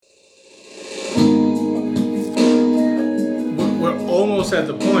almost at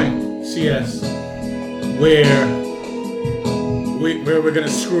the point, CS, where we're gonna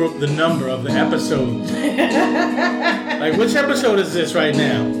screw up the number of the episode. Like, which episode is this right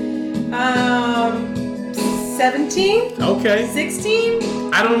now? 17? Okay.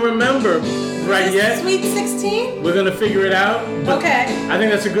 16? I don't remember right yet. Sweet 16? We're gonna figure it out. Okay. I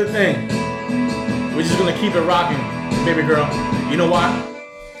think that's a good thing. We're just gonna keep it rocking, baby girl. You know why?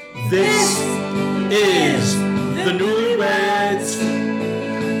 This is the Newlyweds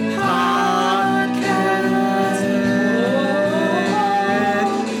podcast.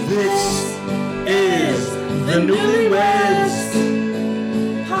 This is the Newlyweds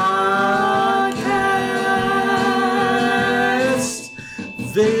podcast.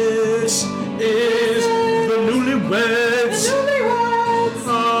 This is the Newlyweds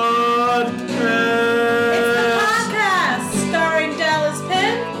podcast. It's the podcast starring Dallas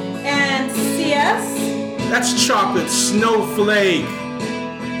Penn and CS. That's Chocolate Snowflake.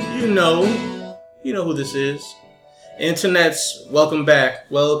 You know who this is. Internets, welcome back.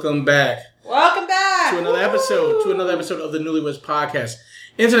 Welcome back. To another episode of the Newlyweds podcast.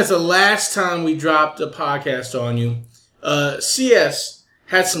 Internet's the last time we dropped a podcast on you. CS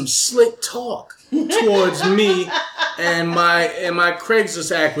had some slick talk towards me and my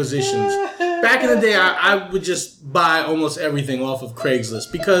Craigslist acquisitions. Back in the day, I would just buy almost everything off of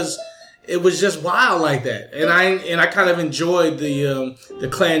Craigslist because it was just wild like that, and I kind of enjoyed the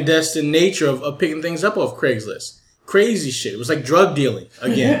clandestine nature of picking things up off Craigslist. Crazy shit. It was like drug dealing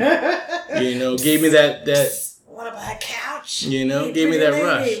again. Gave me that. Want to buy a couch? Gave me that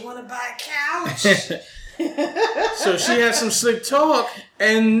rush. Want to buy a couch? So she had some slick talk,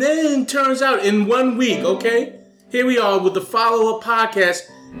 and then turns out in 1 week, okay, here we are with the follow-up podcast,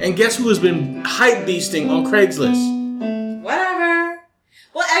 and guess who has been hype beasting on Craigslist? Whatever.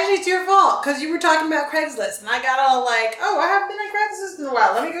 Well, actually, it's your fault, because you were talking about Craigslist, and I got all like, oh, I haven't been on Craigslist in a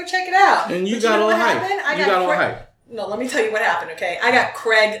while. Let me go check it out. And you got all hype. You got all hype. No, let me tell you what happened, okay? I got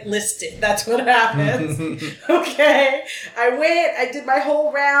Craiglisted. That's what happened. Okay? I did my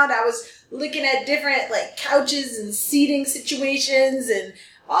whole round. I was looking at different, like, couches and seating situations and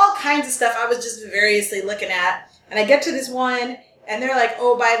all kinds of stuff I was just variously looking at. And I get to this one, and they're like,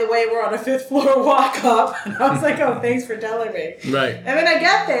 oh, by the way, we're on a 5th floor walk-up. And I was like, oh, thanks for telling me. Right. And then I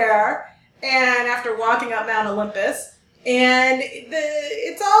get there, and after walking up Mount Olympus, and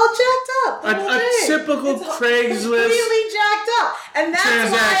it's all jacked up. A typical Craigslist. Really jacked up. And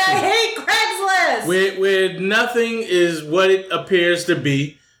that's why I hate Craigslist. Where nothing is what it appears to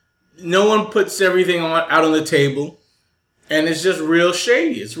be. No one puts everything out on the table. And it's just real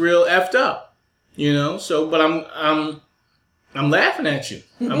shady. It's real effed up. So, but I'm laughing at you.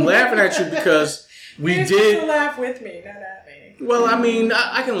 I'm laughing at you because You're supposed to laugh with me, not at me. Well, I mean,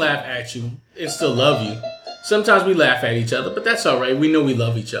 I can laugh at you and still love you. Sometimes we laugh at each other, but that's all right. We know we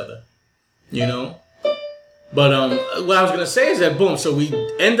love each other, But what I was gonna say is that boom. So we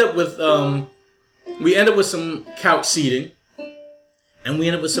end up with some couch seating, and we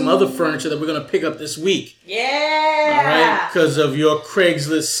end up with some other furniture that we're gonna pick up this week. Yeah. All right, because of your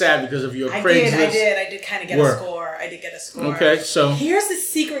Craigslist savvy, because of your Craigslist. I did kind of get a score. I did get a score. Okay, so here's the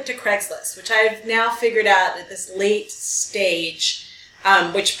secret to Craigslist, which I've now figured out at this late stage.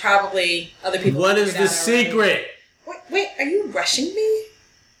 Which probably other people. What is the secret? Wait, are you rushing me?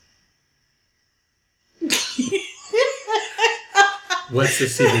 What's the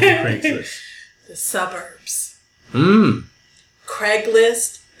secret to Craigslist? The suburbs.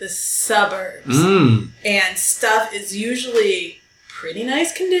 Craigslist, the suburbs. And stuff is usually pretty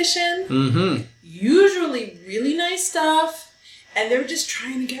nice condition. Usually really nice stuff. And they're just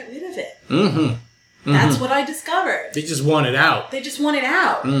trying to get rid of it. That's what I discovered. They just want it out.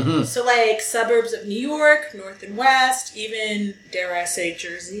 So like suburbs of New York, North and West, even, dare I say,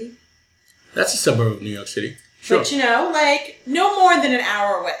 Jersey. That's a suburb of New York City. Sure. But like no more than an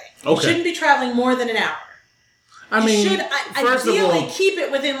hour away. Okay. You shouldn't be traveling more than an hour. I mean, you should ideally keep it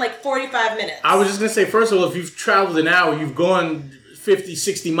within like 45 minutes. I was just going to say, first of all, if you've traveled an hour, you've gone 50,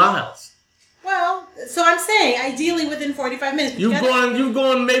 60 miles. Well, so I'm saying ideally within 45 minutes. You've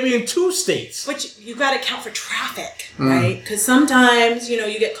gone maybe in 2 states. But you got to account for traffic, right? Because sometimes, you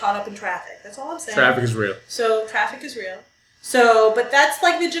get caught up in traffic. That's all I'm saying. Traffic is real. So traffic is real. So, but that's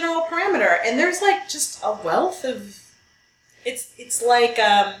like the general parameter. And there's like just a wealth of, it's like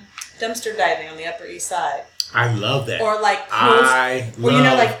dumpster diving on the Upper East Side. I love that. Or like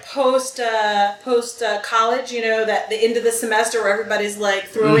post college, that the end of the semester where everybody's like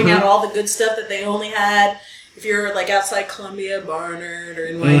throwing out all the good stuff that they only had if you're like outside Columbia, Barnard, or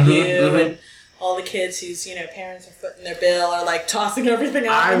NYU, and all the kids whose parents are footing their bill are like tossing everything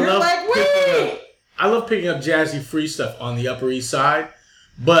out, and they're like, wait. I love picking up jazzy free stuff on the Upper East Side.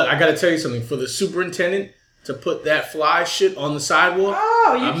 But I got to tell you something. For the superintendent to put that fly shit on the sidewalk,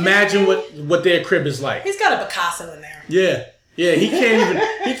 imagine what their crib is like. He's got a Picasso in there. Yeah. Yeah, he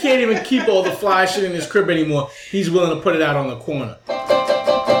can't even keep all the fly shit in his crib anymore. He's willing to put it out on the corner.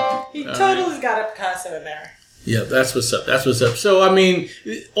 He totally got a Picasso in there. Yeah, that's what's up. That's what's up. So, I mean,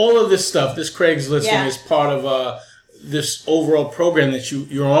 all of this stuff, this Craigslist is part of this overall program that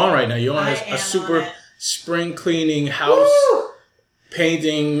you're on right now. You're on a super spring cleaning, house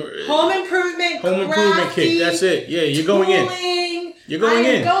painting, home improvement kit. That's it. Yeah, you're going in. You're going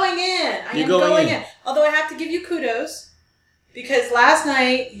in. I am going in. Although I have to give you kudos. Because last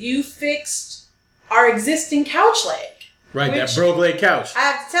night you fixed our existing couch leg. Right, that broke leg couch. I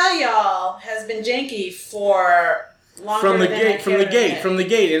have to tell y'all, has been janky for longer from the than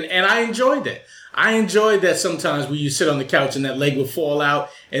gate. And I enjoyed that. I enjoyed that sometimes when you sit on the couch and that leg would fall out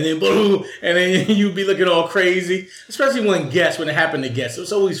and then boom, and then you'd be looking all crazy. Especially when it happened to guests. It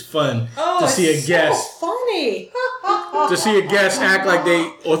was always fun to see a guest. So funny. To see a guest act like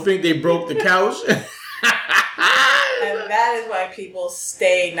think they broke the couch. And that is why people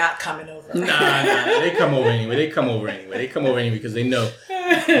stay not coming over. Nah. They come over anyway. They come over anyway because they know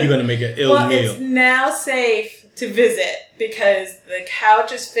you're going to make an ill meal. It's now safe to visit because the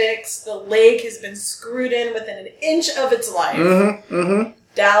couch is fixed. The leg has been screwed in within an inch of its life. Mm-hmm.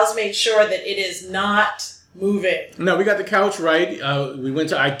 Dallas made sure that it is not moving. No, we got the couch right. We went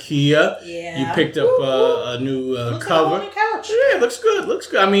to IKEA. Yeah. You picked up a new cover. Like a whole new couch. Yeah, it looks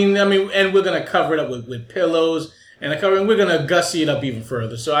good. I mean, and we're going to cover it up with pillows. And we're going to gussy it up even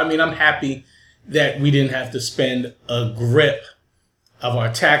further. So, I mean, I'm happy that we didn't have to spend a grip of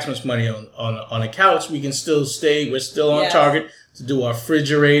our taxman's money on a couch. We can still stay. We're still on target to do our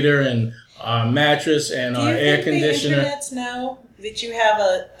refrigerator and our mattress and our air conditioner. Do you think the internets know that you have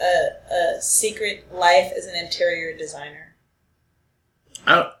a secret life as an interior designer?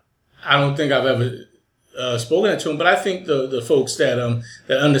 I don't think I've ever spoken that to them, but I think the folks that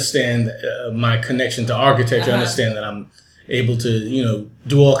understand my connection to architecture understand that I'm able to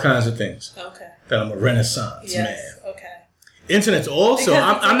do all kinds of things. Okay. That I'm a Renaissance man. Okay. Internet's also.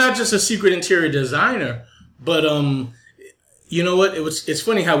 I'm not just a secret interior designer, but you know what? It's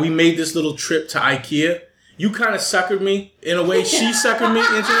funny how we made this little trip to IKEA. You kind of suckered me in a way. She suckered me,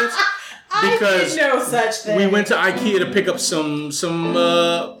 Internet, because I did no such thing. We went to IKEA to pick up some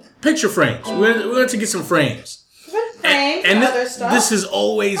picture frames. We went to get some frames. Frames and other stuff. This is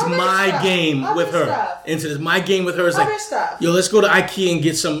always my game with her. Into this, my game with her is like, yo, let's go to IKEA and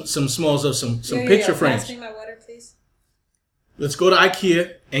get some smalls of some picture frames. Pass me my water, please. Let's go to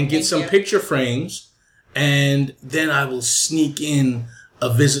IKEA and get some picture frames, and then I will sneak in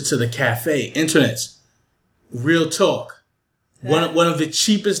a visit to the cafe. Internets, real talk. One of the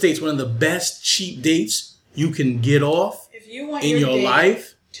cheapest dates, one of the best cheap dates you can get off if you want in your life.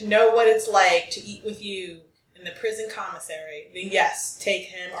 To know what it's like to eat with you in the prison commissary, then yes, take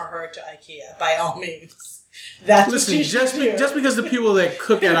him or her to IKEA by all means. Listen, just because the people that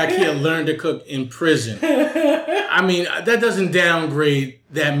cook at IKEA learn to cook in prison, I mean, that doesn't downgrade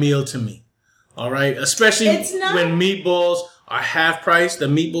that meal to me. All right, especially when meatballs are half price. The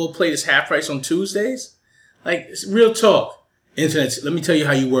meatball plate is half price on Tuesdays. Like, real talk, Internet. Let me tell you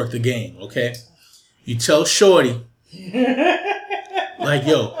how you work the game. Okay, you tell Shorty. Like,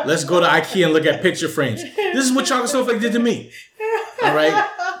 yo, let's go to IKEA and look at picture frames. This is what Chocolate Snowflake did to me. All right?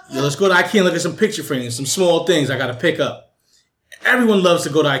 Yo, let's go to IKEA and look at some picture frames, some small things I got to pick up. Everyone loves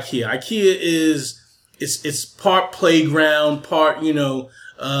to go to IKEA. IKEA it's part playground, part,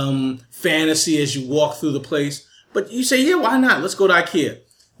 fantasy as you walk through the place. But you say, yeah, why not? Let's go to IKEA.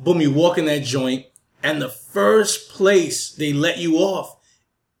 Boom, you walk in that joint, and the first place they let you off,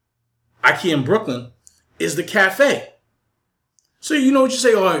 IKEA in Brooklyn, is the cafe. So you know what you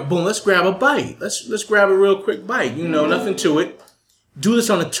say, all right, boom, let's grab a bite. Let's grab a real quick bite. Nothing to it. Do this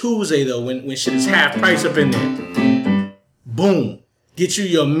on a Tuesday, though, when shit is half price up in there. Boom. Get you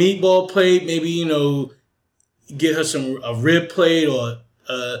your meatball plate. Maybe, get her a rib plate or,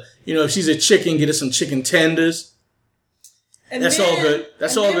 if she's a chicken, get her some chicken tenders. And That's all good.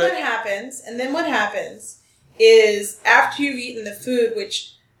 And then what happens is after you've eaten the food,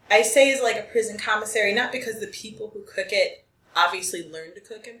 which I say is like a prison commissary, not because the people who cook it obviously learn to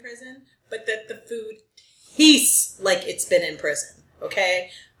cook in prison, but that the food tastes like it's been in prison, okay?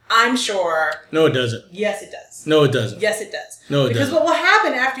 I'm sure... No, it doesn't. Yes, it does. No, it doesn't. Yes, it does. No, it doesn't. Because what will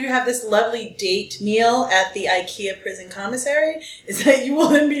happen after you have this lovely date meal at the IKEA prison commissary is that you will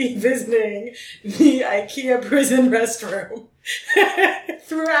then be visiting the IKEA prison restroom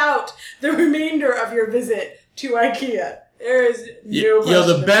throughout the remainder of your visit to IKEA. There is no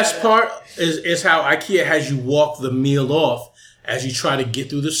question. The best part is how IKEA has you walk the meal off as you try to get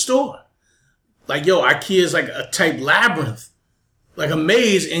through the store. Like, IKEA is like a type labyrinth, like a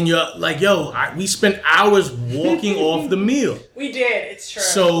maze, and you're like, we spent hours walking off the meal. We did. It's true.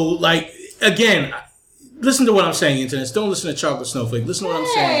 So, like, again, listen to what I'm saying, Internet. Don't listen to Chocolate Snowflake. Listen to what I'm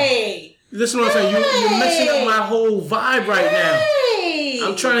saying. Listen to what I'm saying. You're messing up my whole vibe right now.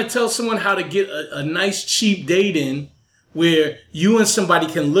 I'm trying to tell someone how to get a nice, cheap date in where you and somebody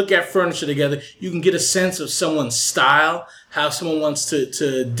can look at furniture together. You can get a sense of someone's style, how someone wants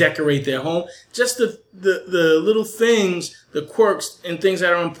to decorate their home. Just the little things, the quirks and things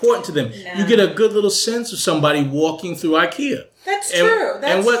that are important to them. No. You get a good little sense of somebody walking through IKEA. That's true.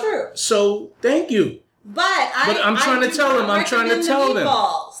 That's true. So, thank you. But I'm trying to tell them. I'm trying to tell them.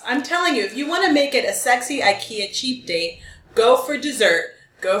 I'm telling you, if you want to make it a sexy IKEA cheap date, go for dessert.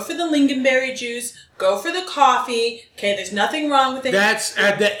 Go for the lingonberry juice. Go for the coffee. Okay, there's nothing wrong with it. That's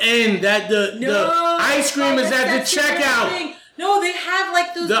at the end. The ice cream is at the checkout. No, they have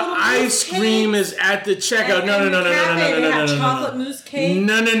like those. The ice cream is at the checkout. No. They have chocolate mousse cake.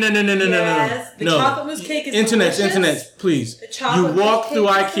 No. Yes, the chocolate mousse cake is delicious. Internet, please. You walk through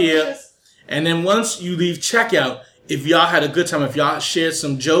IKEA, and then once you leave checkout, if y'all had a good time, if y'all shared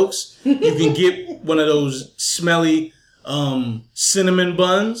some jokes, you can get one of those smelly cinnamon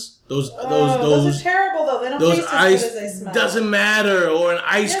buns. Those are terrible though. They don't taste as good as they smell. Doesn't matter. Or an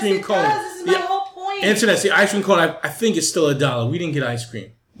ice cream cone. This is my whole point. Internet, the ice cream cone, I think it's still $1. We didn't get ice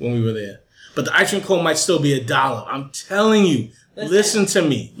cream when we were there, but the ice cream cone might still be $1. I'm telling you. Listen to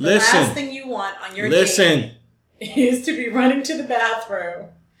me. The last thing you want on your date is to be running to the bathroom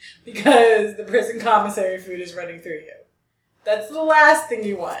because the prison commissary food is running through you. That's the last thing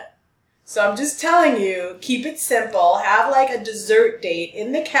you want. So I'm just telling you, keep it simple. Have like a dessert date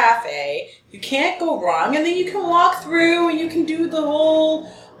in the cafe. You can't go wrong. And then you can walk through and you can do the whole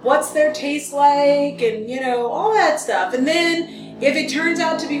what's their taste like and, all that stuff. And then if it turns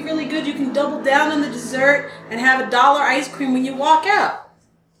out to be really good, you can double down on the dessert and have $1 ice cream when you walk out.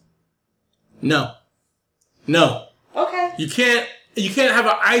 No. Okay. You can't have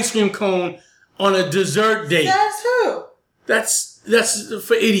an ice cream cone on a dessert date. That's who? That's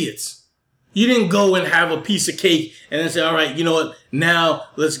for idiots. You didn't go and have a piece of cake and then say, all right, you know what? Now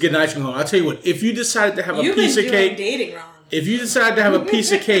let's get an ice cream cone. I'll tell you what. If you decided to have a piece of cake, dating wrong. If you decide to have a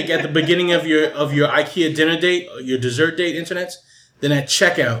piece of cake at the beginning of your IKEA dinner date, your dessert date, internets, then at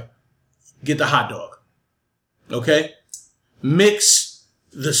checkout, get the hot dog. Okay? Mix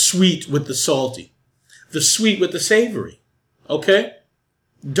the sweet with the salty, the sweet with the savory. Okay?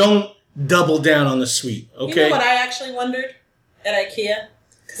 Don't double down on the sweet. Okay? You know what I actually wondered at IKEA?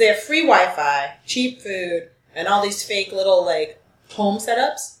 Because they have free Wi-Fi, cheap food, and all these fake little, home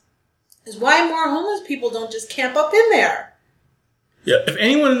setups. Is why more homeless people don't just camp up in there. Yeah, if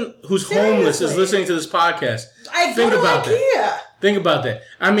anyone who's homeless is listening to this podcast, think about that. Think about that.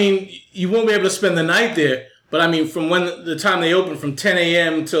 I mean, you won't be able to spend the night there, but I mean, from the time they open, from 10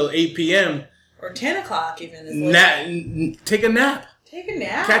 a.m. till 8 p.m. Or 10 o'clock even. Is take a nap. Take a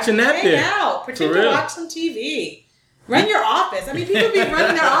nap. Catch a nap there. Hang out. Pretend to watch some TV. Run your office. I mean, people be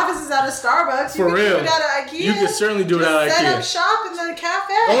running their offices out of Starbucks. You can do it out of IKEA. You can certainly do it out of IKEA. Set up shop in the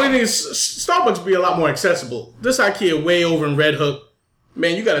cafe. Only thing is, Starbucks would be a lot more accessible. This IKEA way over in Red Hook.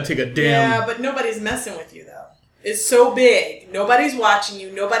 Man, you got to take a damn... Yeah, but nobody's messing with you, though. It's so big. Nobody's watching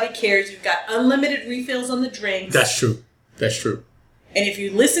you. Nobody cares. You've got unlimited refills on the drinks. That's true. And if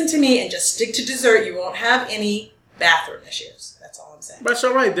you listen to me and just stick to dessert, you won't have any bathroom issues. That's all I'm saying. That's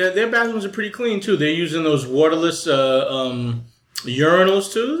all right. Their bathrooms are pretty clean, too. They're using those waterless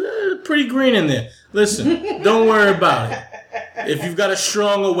urinals, too. They're pretty green in there. Listen, don't worry about it. If you've got a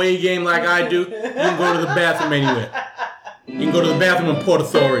strong away game like I do, you can go to the bathroom anywhere. You can go to the bathroom in Port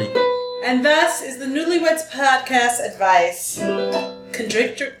Authority. And thus is the Newlyweds podcast advice,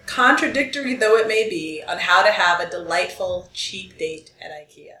 contradictory though it may be, on how to have a delightful, cheap date at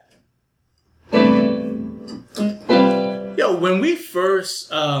IKEA. Yo, when I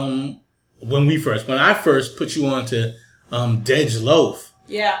first put you on to Dej Loaf.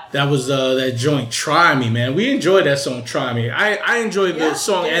 Yeah. That was that joint, Try Me, man. We enjoyed that song, Try Me. I enjoyed the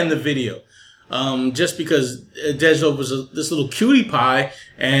song and the video. Just because Dej Loaf was this little cutie pie,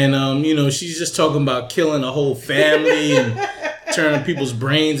 and she's just talking about killing a whole family and turning people's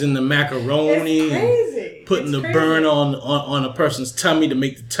brains into macaroni. It's crazy. And putting the burn on a person's tummy to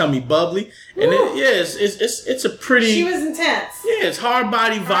make the tummy bubbly. And it's a pretty. She was intense. Yeah, it's hard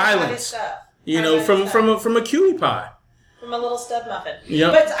body violence. From a cutie pie. from a little stub muffin.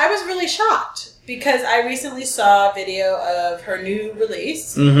 Yep. But I was really shocked because I recently saw a video of her new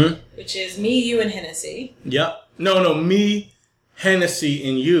release, which is Me, You, and Hennessy. Yep. No, Me, Hennessy,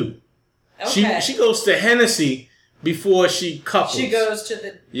 and You. Okay. She goes to Hennessy before she couples. She goes to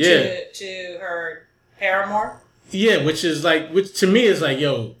to her paramour. Yeah, which to me is like,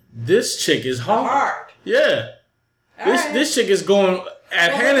 yo, this chick is hard. Yeah. This chick is going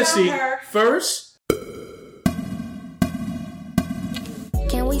at Hennessy first.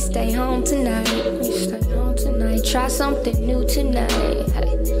 Can we stay home tonight? Try something new tonight.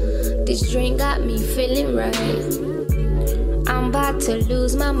 This drink got me feeling right. I'm about to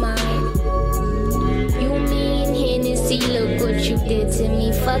lose my mind. You mean Hennessy, look what you did to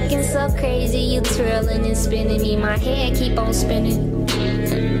me. Fucking so crazy, you twirling and spinning me. My head keep on spinning.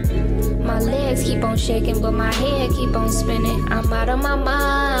 My legs keep on shaking, but my head keep on spinning. I'm out of my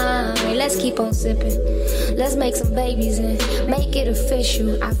mind. Let's keep on sipping. Let's make some babies and make it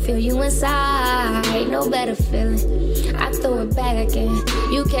official. I feel you inside, no better feeling. I throw it back and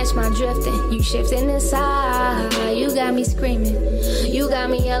you catch my drifting. You shifting inside, you got me screaming. You got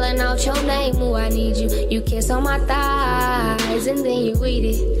me yelling out your name, ooh, I need you. You kiss on my thighs and then you eat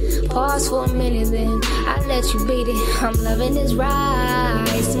it. Pause for a minute, then I let you beat it. I'm loving this ride,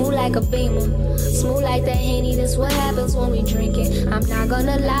 smooth like a beamer, smooth like that Henny. That's what happens when we drink it. I'm not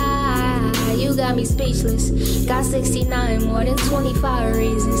gonna lie, you got me speechless. Got 69, more than 25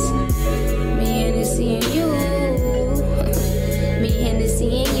 reasons. Me, Hennessy, and you. Me,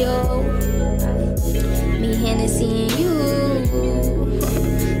 Hennessy, and you. Me, Hennessy, and you.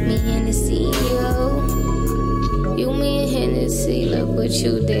 Me, Hennessy, and you. You, me, and Hennessy, look what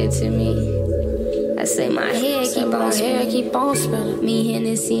you did to me. I say my head keep on spinning. Me,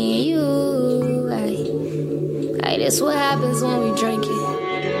 Hennessy, and you. Ay, that's what happens when we drink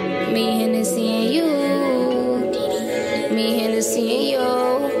it. Me, Hennessy, and you. Me, Hennessy, and you.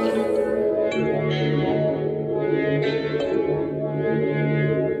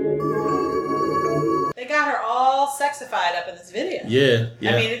 They got her all sexified up in this video. Yeah.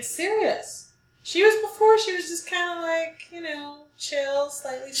 I mean, it's serious. She was just kind of like, chill,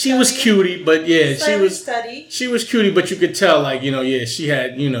 slightly She was cutie, but yeah, she was study. She was cutie, but you could tell, like, she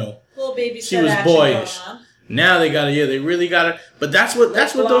had, little baby. She was boyish. Now they really got her. But that's what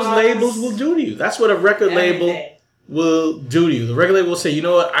those labels will do to you. That's what a record label will do to you. The record label will say, you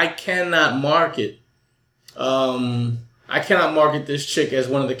know what, I cannot market this chick as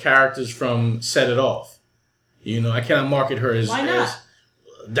one of the characters from Set It Off. I cannot market her as. Why not?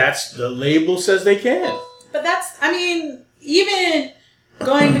 That's the label says they can. But even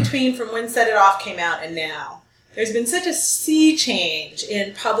going between from when Set It Off came out and now, there's been such a sea change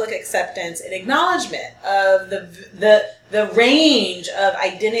in public acceptance and acknowledgement of the range of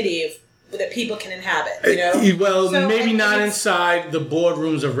identity that people can inhabit. Well, so, maybe not inside the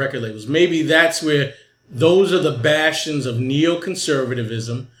boardrooms of record labels. Maybe that's where those are the bastions of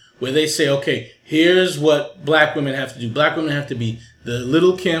neoconservatism, where they say, okay, here's what black women have to do. Black women have to be the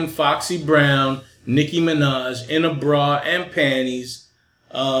Little Kim, Foxy Brown, Nicki Minaj in a bra and panties,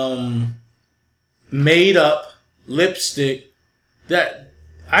 made up lipstick. That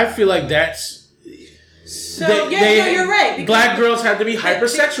I feel like that's. So you're right. Black girls have to be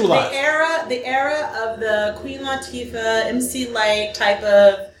hypersexualized. The era of the Queen Latifah, MC Lyte type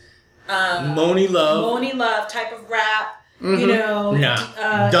of Moni Love type of rap.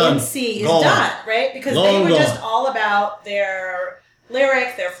 Done. MC is done, right? Because they were just all about their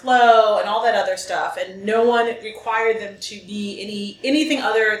lyric, their flow, and all that other stuff, and no one required them to be anything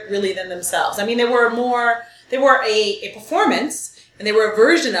other really than themselves. I mean, they were a performance, and they were a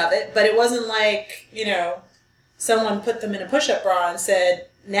version of it, but it wasn't like, someone put them in a push-up bra and said,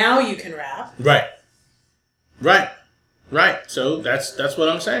 now you can rap. Right. So that's what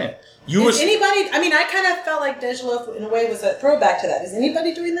I'm saying. Anybody, I kind of felt like Dejla, in a way, was a throwback to that. Is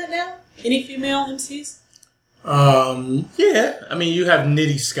anybody doing that now? Any female MCs? Yeah. You have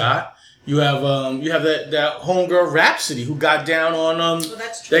Nitty Scott. You have that homegirl Rhapsody who got down on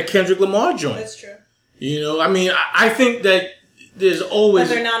that Kendrick Lamar joint. That's true. I think that there's always.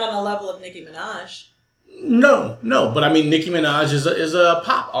 But they're not on the level of Nicki Minaj. No. But Nicki Minaj is a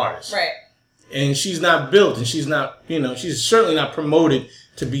pop artist, right? And she's not built, and she's not. She's certainly not promoted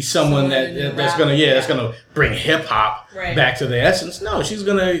to be someone that's gonna bring hip hop back to the essence. No, she's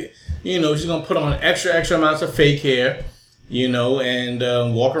gonna. She's gonna put on extra amounts of fake hair,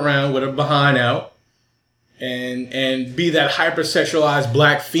 and walk around with her behind out, and be that hypersexualized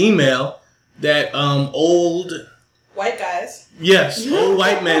black female that old white guys. Yes, old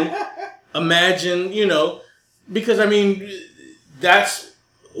white men imagine. Because that's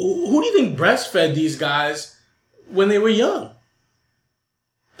who do you think breastfed these guys when they were young.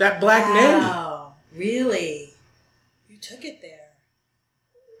 That black nanny. Wow. Really? You took it there.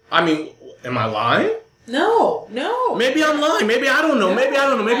 I mean, am I lying? No. Maybe I'm lying. Maybe I don't know. No, Maybe I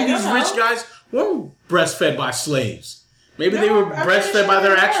don't know. Maybe these don't rich know. guys weren't breastfed by slaves. Maybe they were I'm breastfed pretty by sure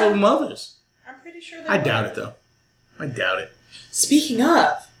their they actual were. mothers. I'm pretty sure I doubt it, though. I doubt it. Speaking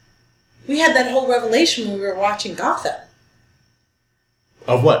of, we had that whole revelation when we were watching Gotham.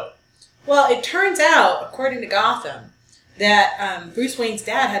 Of what? Well, it turns out, according to Gotham, that Bruce Wayne's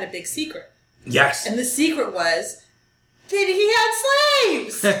dad had a big secret. Yes. And the secret was that he had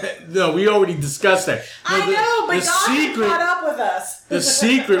slaves. No, we already discussed that. No, I know, but Gotham caught up with us. The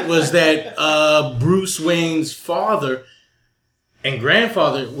secret was that Bruce Wayne's father and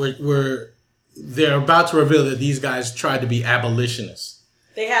grandfather they're about to reveal that these guys tried to be abolitionists.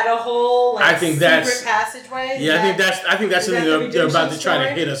 They had a whole secret passageway. Yeah, I think that's something they're about to try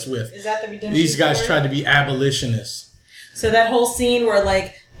to hit us with. Is that the redemption These guys story? tried to be abolitionists. So that whole scene where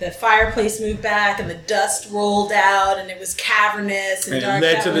the fireplace moved back and the dust rolled out and it was cavernous and dark. It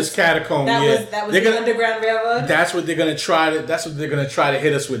led to this catacomb. That was the Underground Railroad. That's what they're gonna try to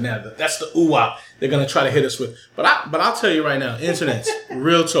hit us with now. That's the ooh-ah they're gonna try to hit us with. But I'll tell you right now, internets,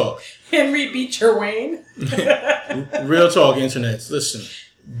 real talk. Henry Beecher Wayne. Real talk, internets. Listen,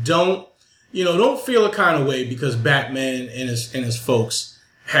 don't feel a kind of way because Batman and his folks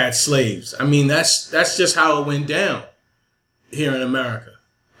had slaves. I mean, that's just how it went down here in America.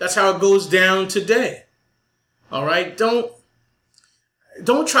 That's how it goes down today. All right? Don't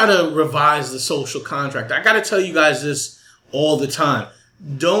try to revise the social contract. I got to tell you guys this all the time.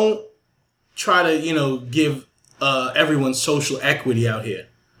 Don't try to, give everyone social equity out here.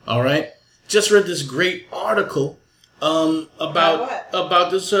 All right? Just read this great article about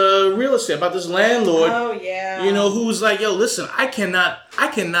this real estate, about this landlord. Oh yeah. Who's like, yo, listen, I cannot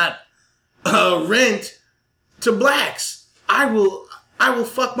rent to blacks. I will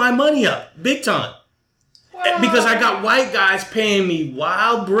fuck my money up big time. Because I got white guys paying me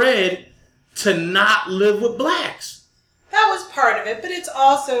wild bread to not live with blacks. That was part of it, but it's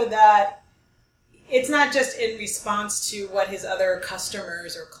also that it's not just in response to what his other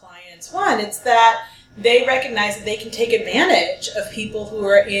customers or clients want. It's that they recognize that they can take advantage of people who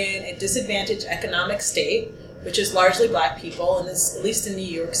are in a disadvantaged economic state, which is largely black people, and at least in New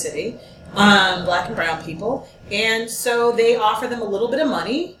York City, black and brown people. And so they offer them a little bit of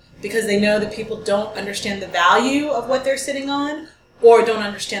money because they know that people don't understand the value of what they're sitting on or don't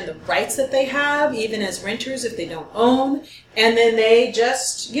understand the rights that they have, even as renters if they don't own. And then they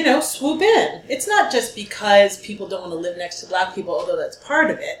just, swoop in. It's not just because people don't want to live next to black people, although that's part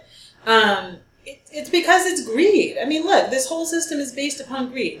of it. It's because it's greed. I mean, look, this whole system is based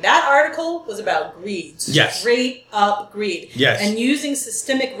upon greed. That article was about greed. Yes. Straight up greed. Yes. And using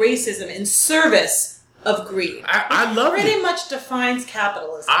systemic racism in service of greed. I loved it. Pretty much defines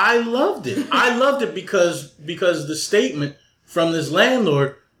capitalism. I loved it. I loved it because the statement from this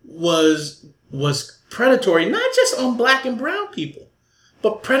landlord was predatory, not just on black and brown people,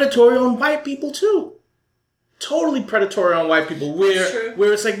 but predatory on white people too. Totally predatory on white people,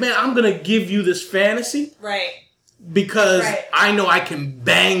 where it's like, man, I'm gonna give you this fantasy, right? Because I know I can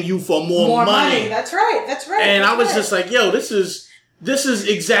bang you for more money. That's right. And I was just like, yo, this is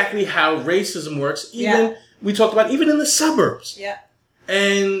exactly how racism works. We talked about even in the suburbs. Yeah.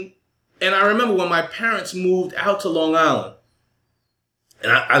 And I remember when my parents moved out to Long Island,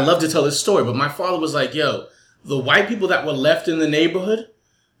 and I love to tell this story, but my father was like, yo, the white people that were left in the neighborhood,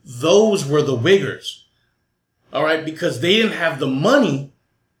 those were the wiggers. All right, because they didn't have the money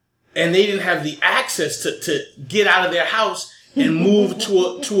and they didn't have the access to get out of their house and move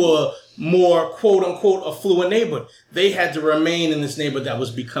to a more quote unquote affluent neighborhood. They had to remain in this neighborhood that was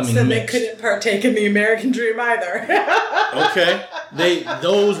becoming mixed. They couldn't partake in the American dream either. Okay,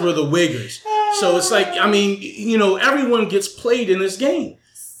 those were the wiggers. So it's like, I mean, everyone gets played in this game.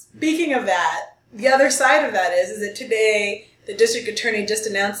 Speaking of that, the other side of that is that today the district attorney just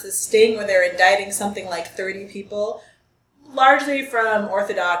announced this sting where they're indicting something like 30 people, largely from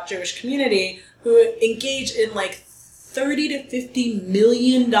Orthodox Jewish community, who engage in like $30 to $50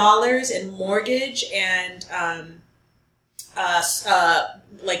 million in mortgage and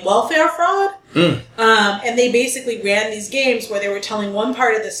like welfare fraud. And they basically ran these games where they were telling one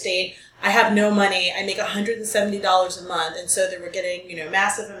part of the state, I have no money, I make $170 a month, and so they were getting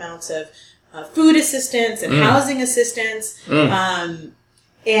massive amounts of food assistance and housing assistance, and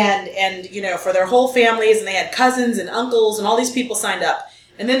for their whole families, and they had cousins and uncles and all these people signed up.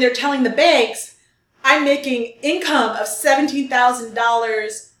 And then they're telling the banks, I'm making income of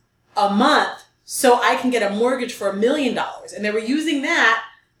 $17,000 a month so I can get a mortgage for $1 million. And they were using that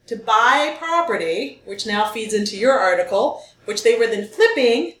to buy property, which now feeds into your article, which they were then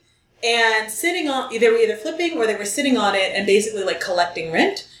flipping and sitting on. They were either flipping or they were sitting on it and basically like collecting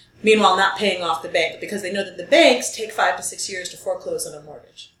rent. Meanwhile, not paying off the bank because they know that the banks take 5 to 6 years to foreclose on a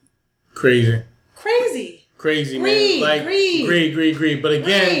mortgage. Crazy, man. Like greed. But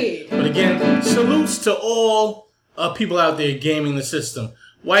again, salutes to all people out there gaming the system.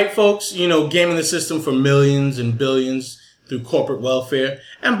 White folks, gaming the system for millions and billions through corporate welfare,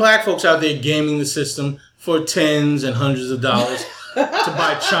 and black folks out there gaming the system for tens and hundreds of dollars to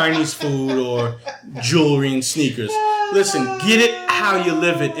buy Chinese food or jewelry and sneakers. Listen, get it how you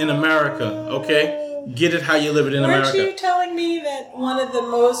live it in America, okay? Get it how you live it in America. Weren't you telling me that one of the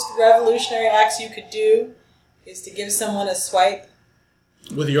most revolutionary acts you could do is to give someone a swipe?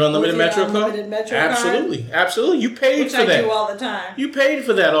 With your unlimited Metro card? Absolutely. You paid for that. Which I do all the time. You paid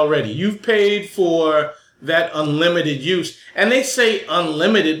for that already. You've paid for that unlimited use. And they say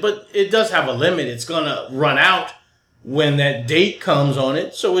unlimited, but it does have a limit. It's going to run out when that date comes on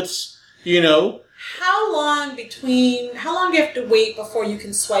it. So it's, How long do you have to wait before you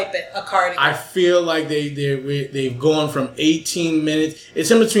can swipe a card again? I feel like they've gone from 18 minutes. It's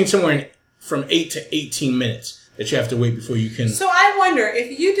in between somewhere from 8 to 18 minutes that you have to wait before you can. So I wonder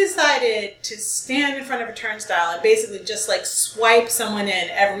if you decided to stand in front of a turnstile and basically just like swipe someone in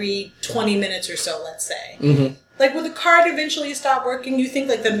every 20 minutes or so, let's say. Mm-hmm. Like, will the card eventually stop working? You think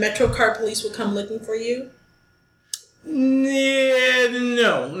like the Metro card police will come looking for you? Yeah,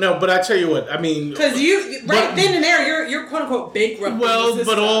 no. But I tell you what, I mean, because then and there, you're quote unquote bankrupt. Well,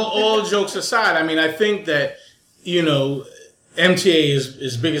 but all jokes aside, I mean, I think that MTA is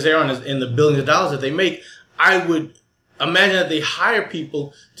as big as they are in the billions of dollars that they make. I would imagine that they hire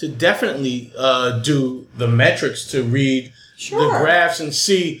people to definitely do the metrics to read the graphs and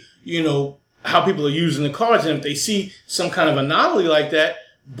see how people are using the cards, and if they see some kind of anomaly like that.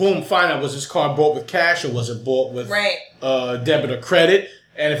 Boom, find out, was this card bought with cash or was it bought with debit or credit?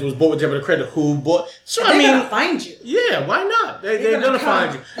 And if it was bought with debit or credit, who bought? So they're going to find you. Yeah, why not? They're going to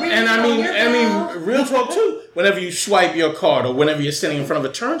find you. And I mean, real talk too. Whenever you swipe your card or whenever you're standing in front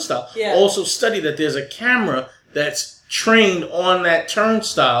of a turnstile, also study that there's a camera that's trained on that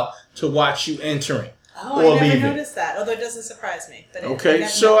turnstile to watch you entering or leaving. I never noticed that, although it doesn't surprise me. But okay,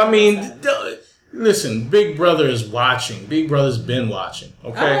 so I mean... Listen, Big Brother is watching. Big Brother's been watching.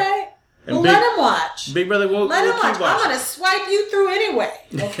 Okay. All right. Well, let him watch. Big Brother won't let him keep watch. watching. I'm going to swipe you through anyway.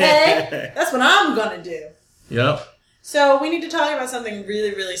 Okay. That's what I'm going to do. Yep. So we need to talk about something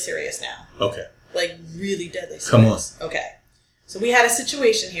really, really serious now. Okay. Like really deadly serious. Come on. Okay. So we had a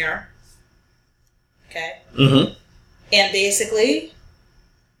situation here. Okay. Mm-hmm. And basically,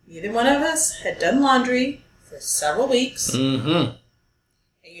 neither one of us had done laundry for several weeks. Mm-hmm.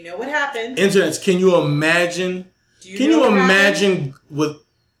 You know what happened? Internets, can you imagine? Can you imagine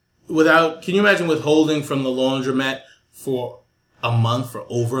withholding from the laundromat for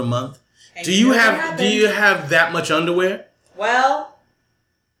over a month? Do you have that much underwear? Well,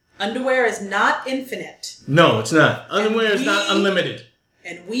 underwear is not infinite. No, it's not. Underwear is not unlimited.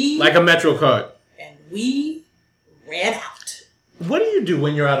 And we like a Metro card. And we ran out. What do you do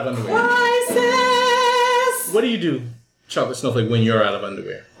when you're out of underwear? Crisis. What do you do? Chocolate Snowflake when you're out of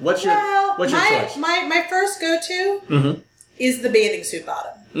underwear. What's your choice? My first go-to is the bathing suit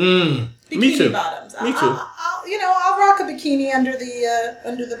bottom. Bikini Me too. bottoms. Me too. I'll rock a bikini under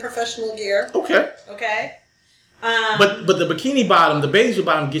the professional gear. Okay. Okay. But the bikini bottom, the bathing suit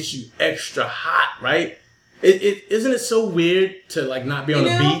bottom gets you extra hot, right? Isn't it so weird to like not be on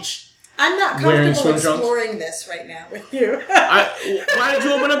the beach? I'm not comfortable exploring this right now with you. Why did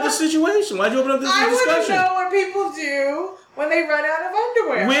you open up this situation? Why did you open up this discussion? I want to know what people do when they run out of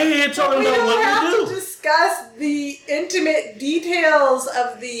underwear. We're here talking about what you do. We don't have to discuss the intimate details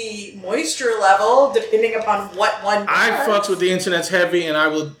of the moisture level, depending upon what one does. I fucks with the internet's heavy, and I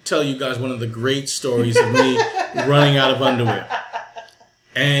will tell you guys one of the great stories of me running out of underwear.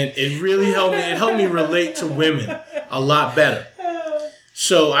 And it really helped me. It helped me relate to women a lot better.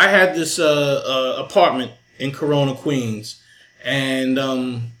 So I had this apartment in Corona, Queens, and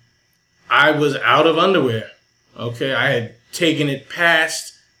I was out of underwear. Okay, I had taken it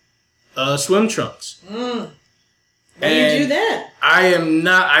past swim trunks. What do you do then?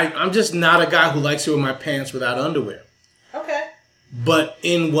 I'm just not a guy who likes to wear my pants without underwear. Okay. But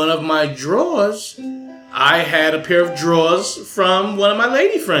in one of my drawers, I had a pair of drawers from one of my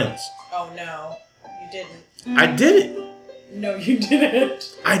lady friends. Oh no, you didn't. I did it. No, you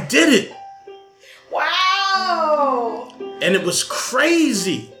didn't. I did it. Wow. And it was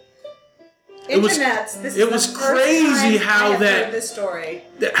crazy. It was crazy how this story.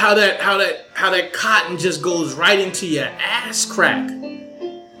 How that cotton just goes right into your ass crack.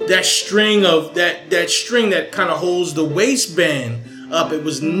 that string that kind of holds the waistband up. It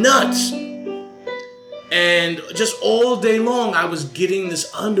was nuts. And just all day long, I was getting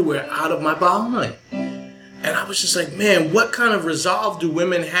this underwear out of my behind. And I was just like, man, what kind of resolve do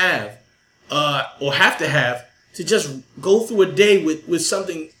women have, or have to just go through a day with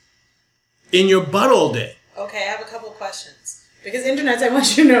something in your butt all day? Okay, I have a couple of questions. Because internets, I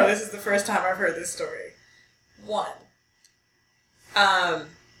want you to know this is the first time I've heard this story. One,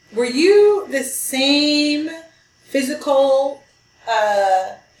 were you the same physical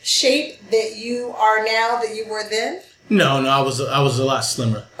shape that you are now that you were then? No, I was a lot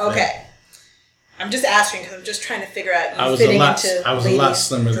slimmer. Okay. Then. I'm just asking because I'm just trying to figure out I was a lot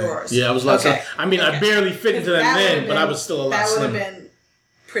slimmer drawers. then. Yeah, I was a lot slimmer. I mean, okay. I barely fit into them then, but I was still a lot slimmer. That would have been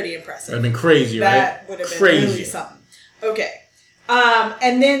pretty impressive. That would have been crazy, right? That would have been really something. Okay.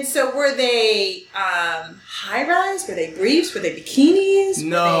 And then, so were they high-rise? Were they briefs? Were they bikinis?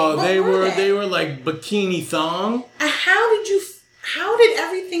 No, they were like bikini thong. How did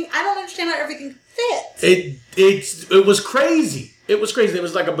everything, I don't understand how everything fit. It was crazy. It was crazy. It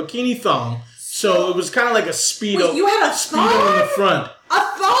was like a bikini thong. So it was kind of like a Speedo. Wait, you had a thong? Speedo in the front. A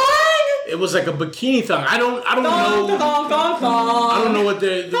thong? It was like a bikini thong. I don't know. Thong. I don't know what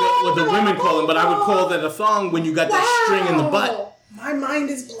the women call them, but I would call that a thong when you got that string in the butt. My mind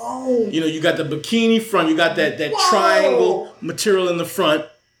is blown. You know, you got the bikini front. You got that triangle material in the front.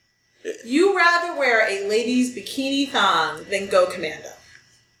 You rather wear a lady's bikini thong than go commando.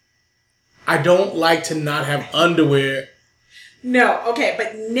 I don't like to not have underwear. No, okay,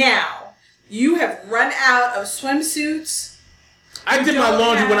 but now you have run out of swimsuits. I did my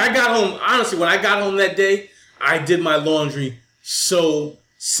laundry when I got home. Honestly, when I got home that day, I did my laundry so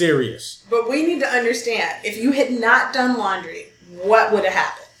serious. But we need to understand, if you had not done laundry, what would have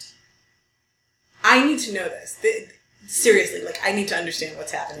happened? I need to know this. Seriously, I need to understand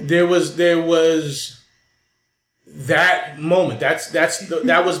what's happening. There was that moment.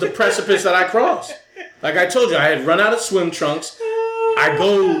 That was the precipice that I crossed. Like I told you, I had run out of swim trunks. I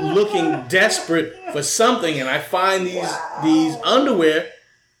go looking desperate for something, and I find these underwear,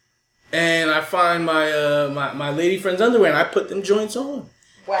 and I find my lady friend's underwear, and I put them joints on.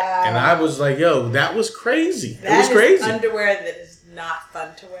 Wow! And I was like, "Yo, that was crazy. That was crazy. Underwear that is not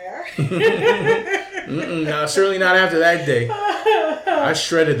fun to wear." No, certainly not after that day. I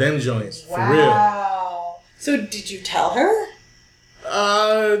shredded them joints for real. Wow! So, did you tell her?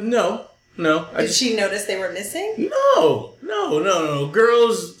 No. Did she notice they were missing? No.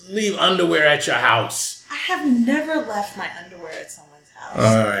 Girls leave underwear at your house. I have never left my underwear at someone's house.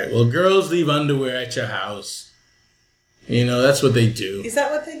 All right. Well, girls leave underwear at your house. You know, that's what they do. Is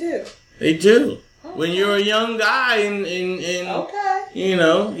that what they do? They do. Okay. When you're a young guy and okay. You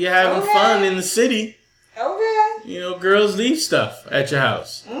know, you're having fun in the city. Okay. You know, girls leave stuff at your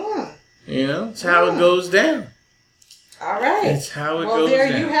house. Mm. You know, it's how it goes down. All right. It's how it goes down. Well,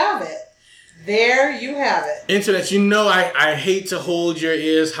 there you have it. There you have it. Internet, you know I hate to hold your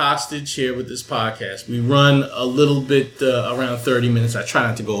ears hostage here with this podcast. We run a little bit around 30 minutes. I try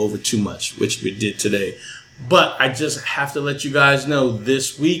not to go over too much, which we did today. But I just have to let you guys know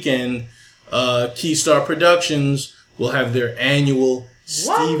this weekend, Keystar Productions will have their annual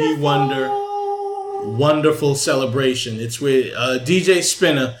Stevie Wonder wonderful celebration. It's where DJ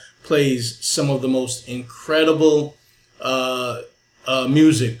Spinner plays some of the most incredible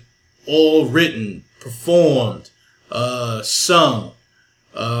music, all written, performed, sung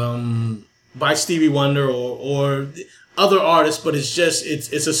by Stevie Wonder or other artists, but it's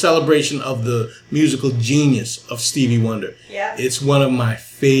a celebration of the musical genius of Stevie Wonder. Yeah. It's one of my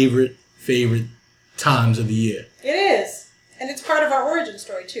favorite times of the year. It is. And it's part of our origin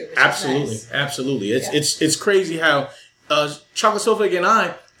story too. Which Absolutely. Is nice. Absolutely. It's crazy how Chocolate Soulflake and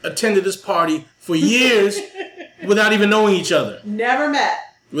I attended this party for years without even knowing each other. Never met.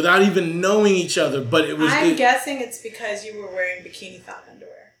 Without even knowing each other, but it was. I'm guessing it's because you were wearing bikini thong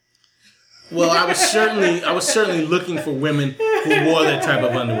underwear. Well, I was certainly looking for women who wore that type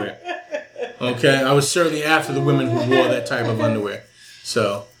of underwear. Okay, I was certainly after the women who wore that type of underwear.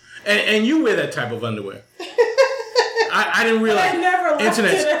 So, and you wear that type of underwear. I didn't realize.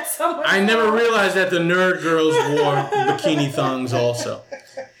 I never realized that the nerd girls wore bikini thongs also.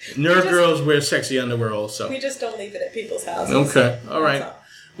 Nerd girls wear sexy underwear also. We just don't leave it at people's houses. Okay, all right.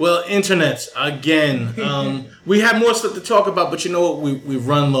 Well, internets, again, we have more stuff to talk about, but you know what? We've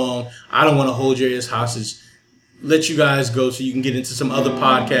run long. I don't want to hold your ears hostage. Let you guys go so you can get into some other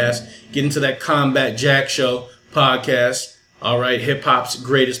podcasts. Get into that Combat Jack Show podcast. All right, hip-hop's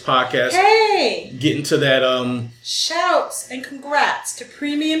greatest podcast. Hey! Get into that... Shouts and congrats to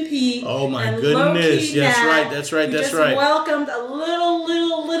Premium P. Oh, my goodness. That's right. Just welcomed a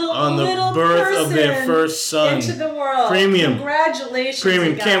little on the birth of their first son. Into the world. Premium. Congratulations.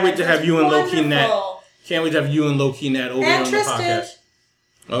 Premium. Guys. Can't wait to have you and Wonderful. Low-Key Nat. Can't wait to have you and Low-Key Nat over on Tristan. the podcast.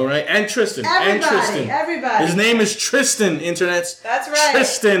 All right. And Tristan. Everybody. His name is Tristan, internets. That's right.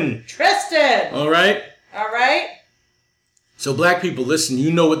 Tristan. All right. So black people, listen,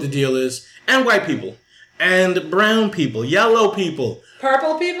 you know what the deal is. And white people. And brown people. Yellow people.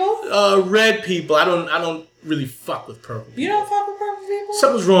 Purple people? Red people. I don't really fuck with purple people. You don't fuck with purple people?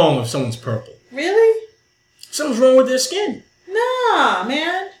 Something's wrong if someone's purple. Really? Something's wrong with their skin. Nah,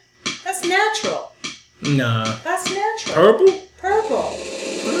 man. That's natural. Nah. That's natural. Purple? Purple.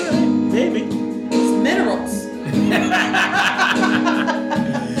 Alright, maybe. It's minerals.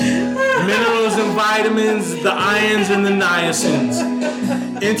 Minerals and vitamins, the ions and the niacins.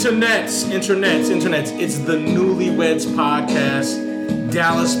 Internets. It's the Newlyweds podcast.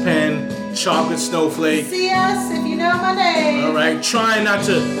 Dallas Penn, Chocolate Snowflake. CS, if you know my name. All right, trying not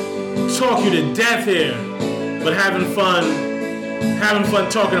to talk you to death here, but having fun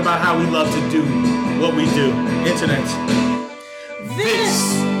talking about how we love to do what we do. Internets.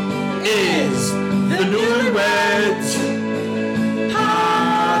 This is the Newlyweds.